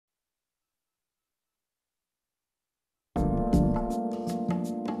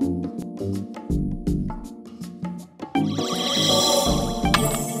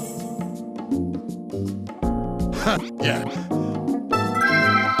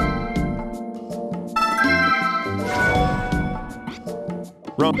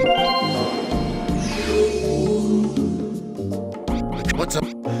Run. What's up?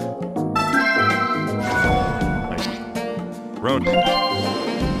 Run.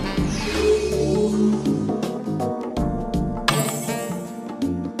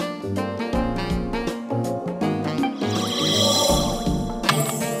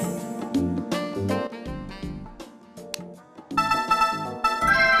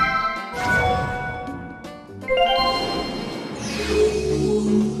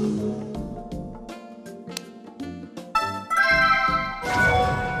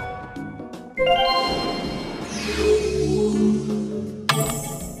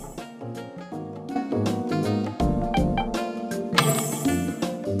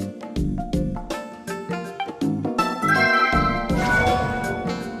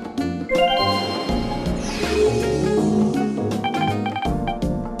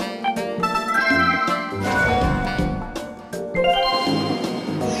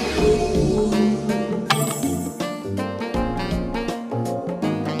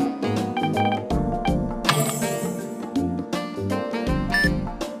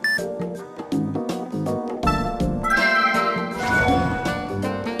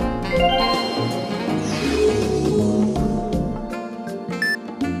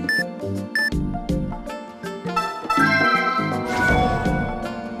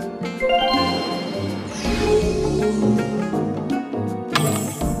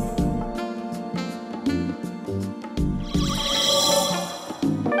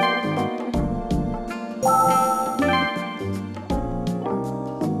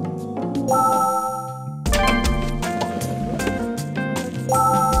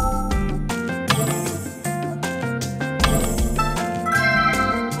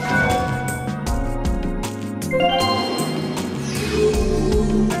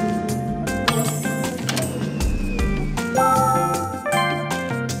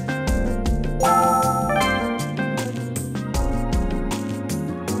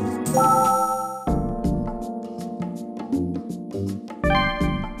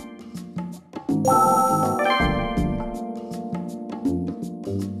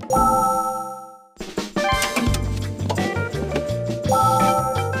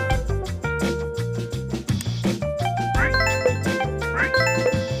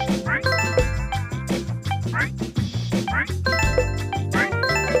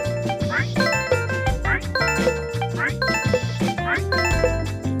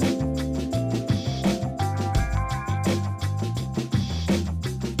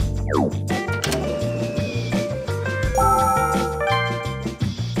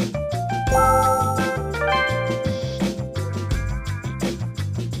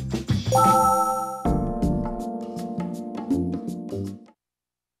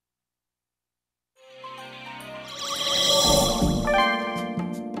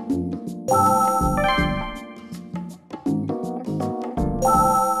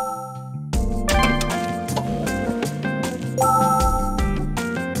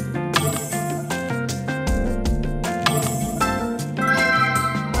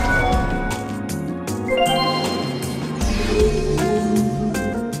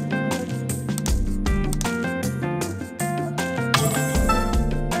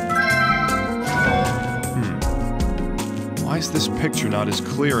 Picture not as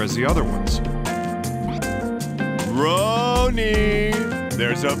clear as the other ones. Roni!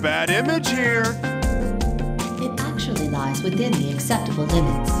 There's a bad image here! It actually lies within the acceptable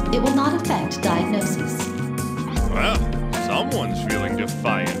limits. It will not affect diagnosis. Well, someone's feeling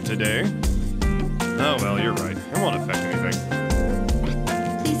defiant today. Oh well, you're right. It won't affect anything.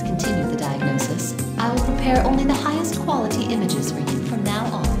 Please continue the diagnosis. I will prepare only the highest quality images for you from now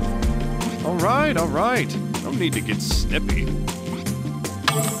on. All right. No need to get snippy.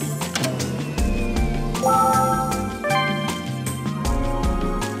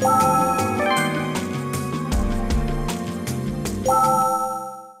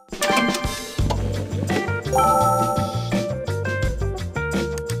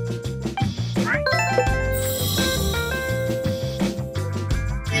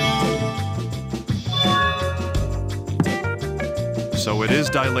 So it is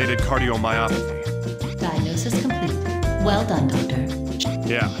dilated cardiomyopathy. Diagnosis complete. Well done, Doctor.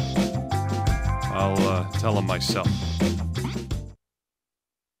 Yeah. I'll tell him myself.